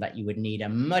of freedom that you would need a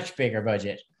much bigger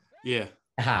budget to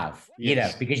have, you know,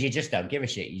 because you just don't give a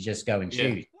shit. You just go and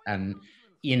shoot. And,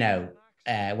 you know,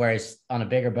 whereas on a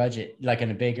bigger budget, like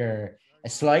on a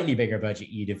slightly bigger budget,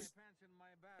 you'd have,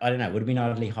 I don't know, it would have been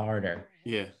oddly harder.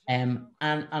 Yeah. And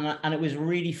it was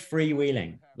really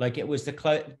freewheeling. Like it was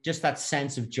just that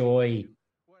sense of joy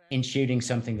in shooting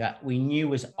something that we knew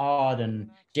was odd and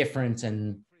different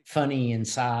and funny and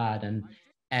sad, and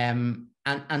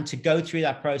to go through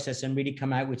that process and really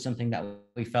come out with something that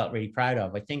we felt really proud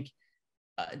of. I think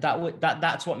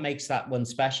that's what makes that one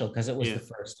special, because it was the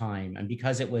first time, and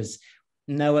because it was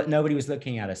nobody was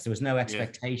looking at us. There was no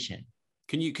expectation.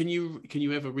 Can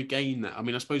you ever regain that? I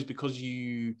mean, I suppose because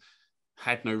you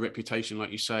had no reputation,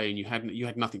 like you say, and you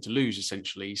had nothing to lose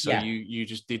essentially. So you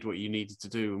just did what you neided to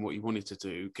do and what you wanted to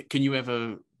do. Can you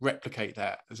ever replicate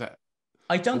that? Is that?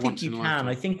 I don't think you can.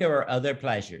 I think there are other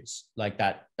pleasures like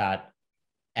that,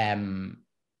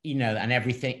 you know, and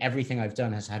everything I've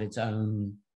done has had its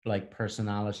own like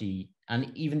personality,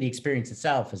 and even the experience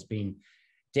itself has been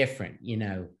different, you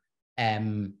know.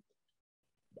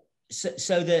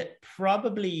 So that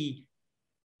probably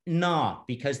not,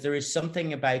 because there is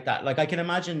something about that. Like I can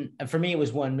imagine, for me, it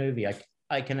was one movie.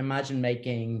 I can imagine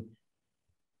making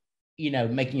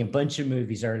a bunch of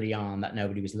movies early on that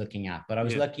nobody was looking at. But I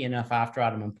was lucky enough after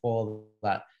Adam and Paul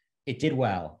that it did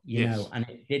well, you know, and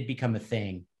it did become a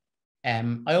thing.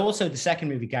 I also, the second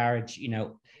movie, Garage, you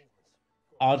know,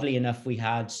 oddly enough, we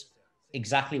had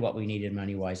exactly what we needed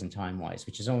money-wise and time-wise,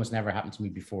 which has almost never happened to me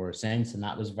before or since. And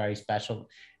that was very special,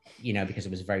 you know, because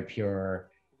it was a very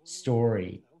pure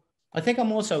story. I think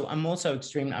I'm also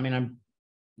extremely, I mean, I'm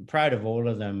proud of all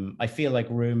of them. I feel like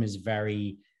Room is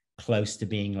very close to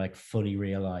being like fully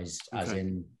realized, as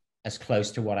in as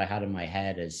close to what I had in my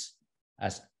head as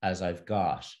I've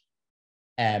got.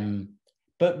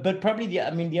 But probably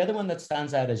the other one that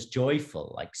stands out as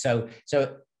joyful, like so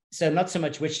not so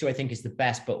much which do I think is the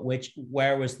best, but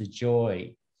where was the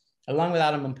joy? Along with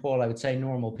Adam and Paul, I would say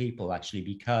Normal People, actually,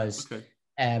 because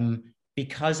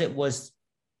it was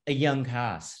a young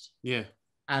cast. Yeah.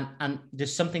 And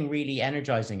there's something really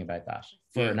energizing about that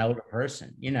for an older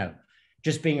person, you know,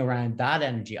 just being around that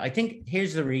energy. I think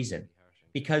here's the reason,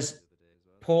 because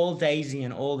Paul, Daisy,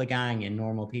 and all the gang in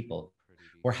Normal People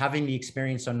were having the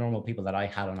experience on Normal People that I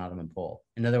had on Adam and Paul.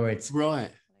 In other words,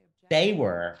 they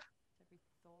were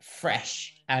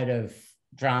fresh out of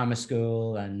drama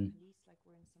school, and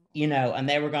you know, and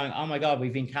they were going, oh my God,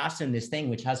 we've been cast in this thing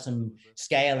which has some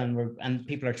scale, and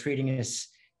people are treating us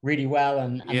really well,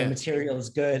 and the material is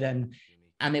good, and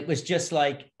it was just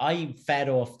like I fed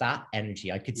off that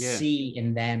energy. I could see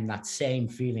in them that same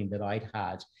feeling that I'd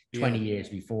had 20 years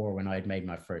before when I'd made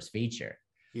my first feature.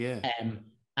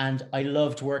 And I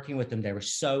loved working with them. They were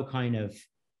so kind of,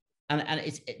 and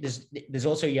there's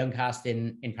also a young cast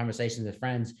in Conversations with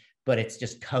Friends, but it's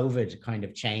just COVID kind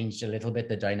of changed a little bit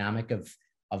the dynamic of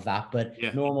that. But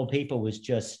Normal People was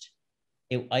just,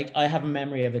 I have a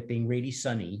memory of it being really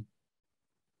sunny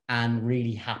and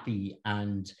really happy,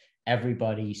 and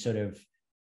everybody sort of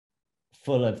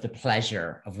full of the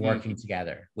pleasure of working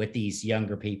together with these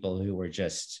younger people who were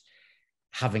just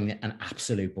having an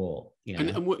absolute ball, you know.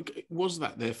 And was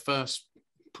that their first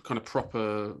kind of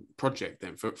proper project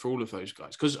then for all of those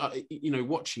guys? Because you know,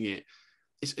 watching it,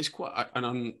 it's quite, and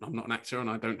I'm not an actor and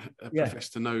I don't profess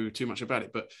to know too much about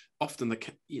it, but often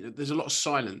there's a lot of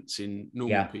silence in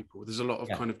Normal People. There's a lot of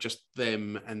kind of just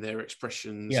them and their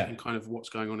expressions and kind of what's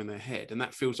going on in their head, and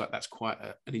that feels like that's quite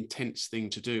an intense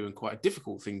thing to do and quite a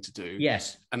difficult thing to do.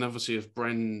 And obviously, as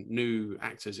brand new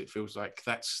actors, it feels like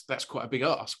that's quite a big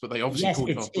ask, but they obviously pulled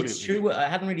it off brilliantly. It's true. I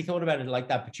hadn't really thought about it like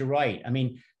that, but you're right. I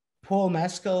mean, Paul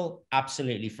Mescal,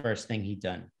 absolutely first thing he'd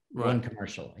done, one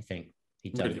commercial, I think.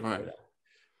 He'd done Really? it before Right.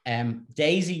 that.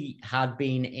 Daisy had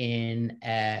been in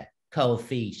Cold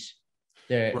Feet,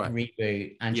 the Right.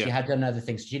 reboot, and she Yeah. had done other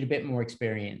things. She had a bit more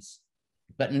experience,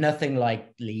 but nothing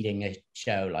like leading a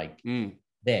show like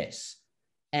this.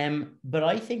 But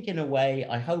I think in a way,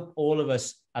 I hope all of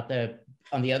us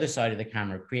on the other side of the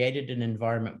camera created an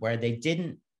environment where they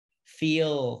didn't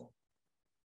feel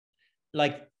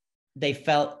like they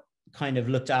felt kind of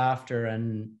looked after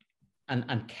and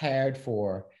cared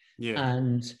for, Yeah.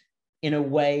 and in a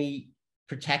way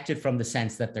protected from the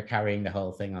sense that they're carrying the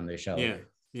whole thing on their shoulders.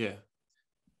 Yeah. Yeah.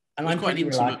 And It's I'm quite an pretty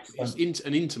intimate. relaxed. It's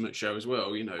an intimate show as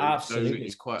well, you know. Absolutely. So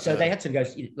it's quite. So they had to go,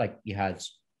 like, you had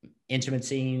intimate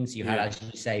scenes, you had, Yeah. as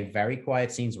you say, very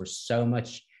quiet scenes where so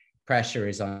much pressure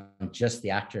is on just the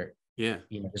actor. Yeah.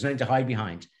 You know, there's nothing to hide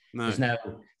behind. No.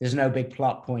 There's no big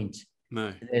plot point.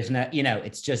 No. There's no, you know,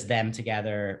 it's just them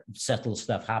together, subtle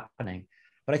stuff happening.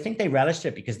 But I think they relished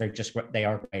it because they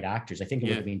are great actors. I think it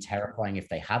would have been terrifying if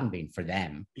they hadn't been, for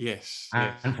them. Yes.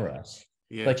 And for us.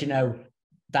 Yeah. But, you know,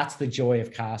 that's the joy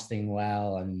of casting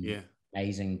well, and yeah.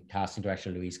 amazing casting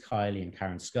director Louise Kiley and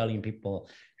Karen Scully, and people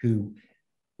who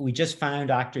we just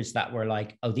found actors that were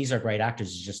like, oh, these are great actors.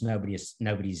 It's just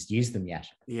nobody's used them yet.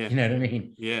 Yeah. You know what I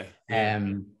mean? Yeah.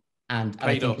 And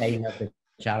I think they have the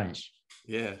challenge.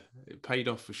 Yeah, it paid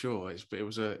off for sure. It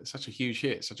was such a huge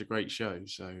hit, such a great show.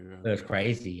 So it was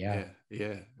crazy.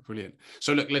 Yeah, brilliant.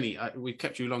 So look, Lenny, we've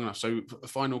kept you long enough. So a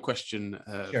final question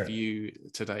sure. for you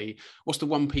today: what's the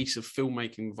one piece of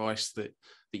filmmaking advice that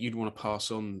you'd want to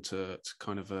pass on to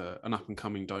kind of an up and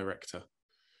coming director?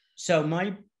 So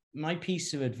my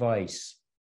piece of advice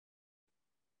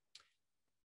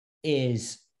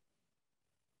is,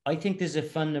 I think there's a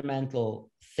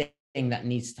fundamental thing that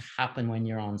needs to happen when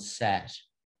you're on set,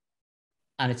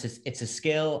 and it's a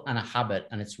skill and a habit,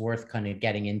 and it's worth kind of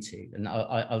getting into. And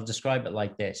I'll describe it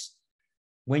like this: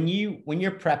 when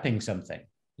you're prepping something,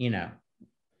 you know,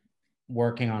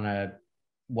 working on a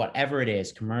whatever it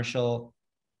is, commercial,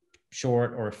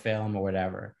 short, or film, or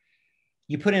whatever,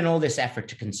 you put in all this effort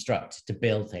to construct, to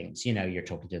build things. You know, you're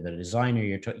talking to the designer,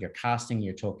 you're casting,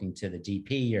 you're talking to the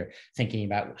DP, you're thinking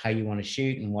about how you want to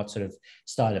shoot and what sort of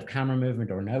style of camera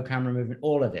movement or no camera movement,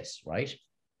 all of this, right?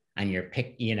 And you're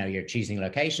choosing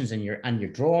locations, and you're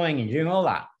drawing and you're doing all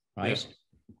that, right?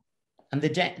 Yeah. And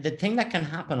the thing that can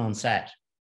happen on set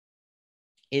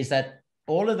is that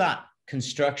all of that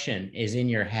construction is in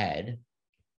your head.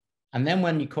 And then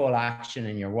when you call action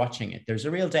and you're watching it, there's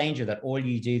a real danger that all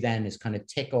you do then is kind of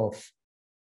tick off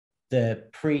the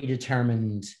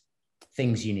predetermined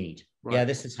things you need. Right. Yeah,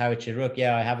 this is how it should look.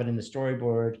 Yeah, I have it in the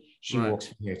storyboard. She walks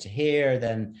from here to here.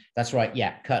 Then that's right.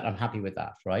 Yeah, cut. I'm happy with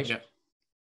that. Right. Yeah.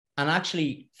 And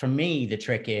actually, for me, the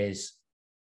trick is,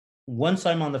 once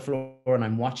I'm on the floor and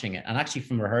I'm watching it, and actually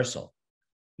from rehearsal,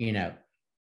 you know,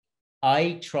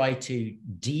 I try to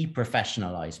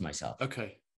deprofessionalize myself.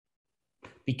 Okay.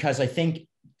 Because I think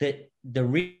that the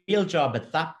real job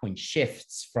at that point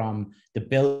shifts from the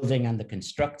building and the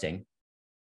constructing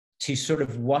to sort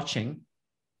of watching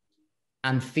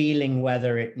and feeling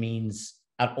whether it means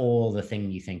at all the thing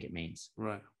you think it means.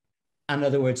 Right. In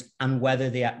other words, and whether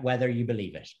you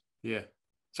believe it. Yeah.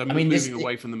 So moving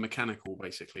away from the mechanical,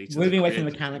 basically. Moving away from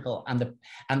the mechanical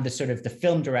and the sort of the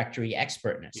film directory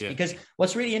expertness. Yeah. Because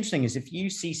what's really interesting is, if you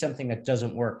see something that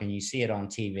doesn't work and you see it on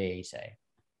TV, say,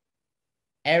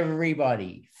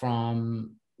 everybody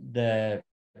from the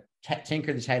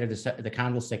tinker, the tailor, the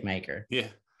candlestick maker,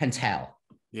 can tell.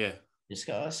 Yeah. Just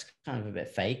go, it's kind of a bit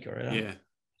fake, or it's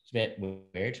a bit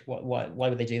weird. Why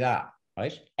would they do that?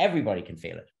 Right? Everybody can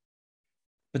feel it.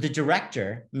 But the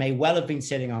director may well have been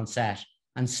sitting on set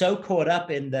and so caught up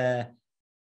in the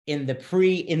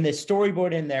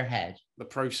storyboard in their head. The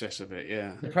process of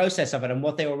it, The process of it, and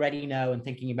what they already know, and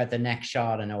thinking about the next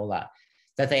shot and all that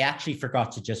they actually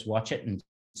forgot to just watch it and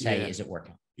say, is it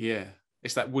working? Yeah.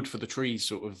 It's that wood for the trees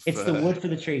sort of. It's the wood for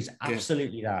the trees.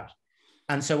 Absolutely that.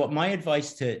 And so what my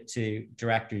advice to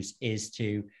directors is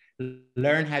to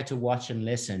learn how to watch and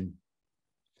listen.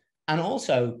 And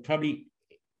also probably,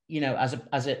 you know, as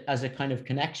a kind of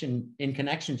connection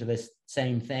to this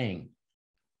same thing,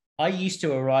 I used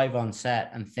to arrive on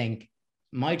set and think,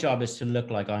 my job is to look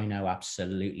like I know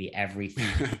absolutely everything,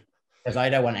 because I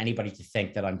don't want anybody to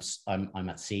think that I'm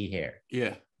at sea here.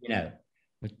 Yeah. You know,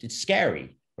 it's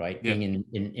scary, right? Yeah. Being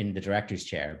in the director's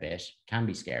chair a bit can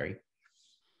be scary.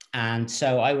 And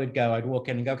so I'd walk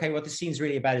in and go, okay, what the scene's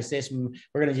really about is this.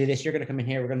 We're going to do this. You're going to come in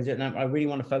here. We're going to do it. And I really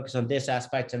want to focus on this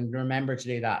aspect, and remember to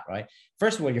do that, right?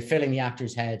 First of all, you're filling the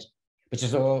actor's head, which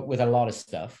is all with a lot of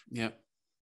stuff. Yeah.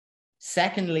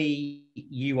 Secondly,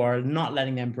 you are not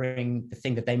letting them bring the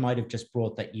thing that they might have just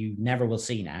brought that you never will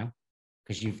see now,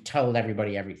 because you've told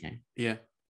everybody everything. Yeah.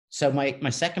 So my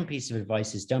second piece of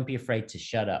advice is don't be afraid to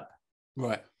shut up.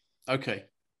 Right. Okay.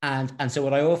 And so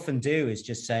what I often do is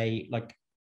just say, like,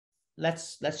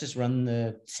 let's just run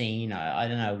the scene. I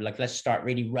don't know, like, let's start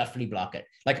really roughly block it.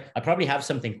 Like, I probably have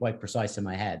something quite precise in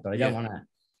my head, but I don't want to.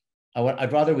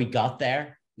 I'd rather we got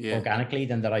there organically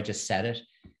than that I just said it.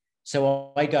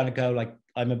 So I gotta go, like,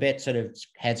 I'm a bit sort of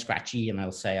head scratchy, and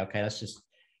I'll say, okay, let's just,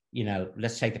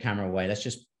 let's take the camera away. Let's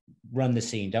just run the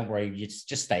scene. Don't worry, you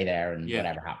just stay there, and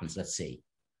whatever happens, let's see.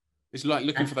 It's like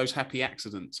looking for those happy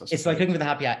accidents. It's like looking for the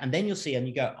happy, and then you'll see, and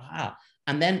you go,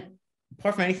 and then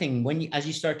apart from anything, as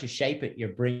you start to shape it,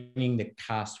 you're bringing the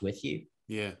cast with you.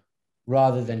 Yeah.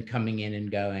 Rather than coming in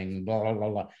and going blah blah blah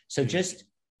blah. So just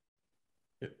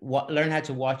learn how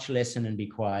to watch, listen, and be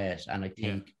quiet. And I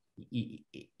think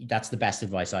that's the best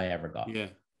advice I ever got. Yeah.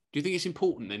 Do you think it's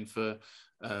important then for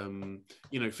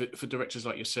for directors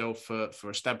like yourself, for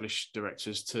established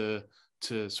directors to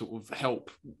sort of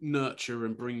help nurture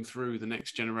and bring through the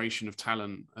next generation of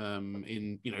talent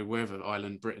in wherever,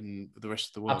 Ireland, Britain, the rest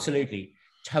of the world? Absolutely,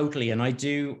 totally. And I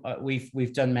do.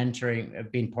 We've done mentoring.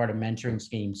 I've been part of mentoring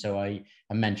schemes, so I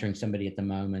am mentoring somebody at the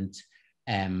moment,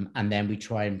 and then we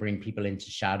try and bring people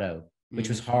into shadow, which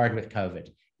was hard with COVID,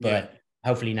 but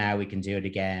hopefully now we can do it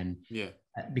again. Yeah,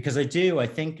 because I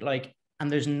think, like,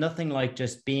 and there's nothing like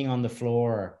just being on the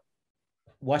floor,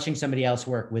 watching somebody else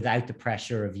work without the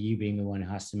pressure of you being the one who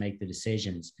has to make the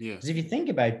decisions. Because if you think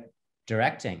about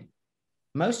directing,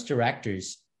 most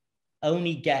directors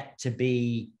only get to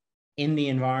be in the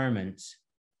environment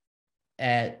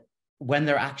when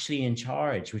they're actually in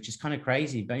charge, which is kind of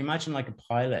crazy. But imagine, like, a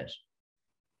pilot,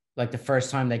 like, the first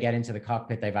time they get into the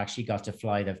cockpit, they've actually got to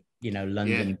fly the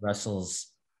London Brussels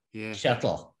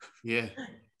shuttle. Yeah.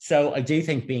 So I do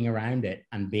think being around it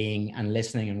and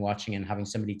listening and watching and having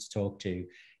somebody to talk to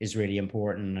is really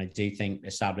important. And I do think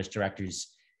established directors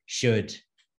should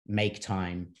make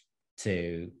time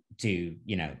to do,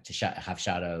 have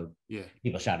shadow,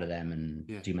 people shadow them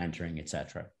and do mentoring,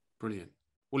 etc. Brilliant.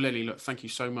 Well, Lenny, look, thank you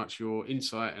so much. Your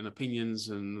insight and opinions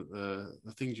and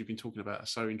the things you've been talking about are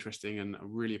so interesting, and I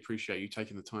really appreciate you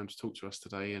taking the time to talk to us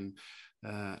today. And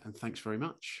thanks very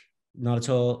much. Not at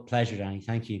all. Pleasure, Danny.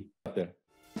 Thank you. Yeah.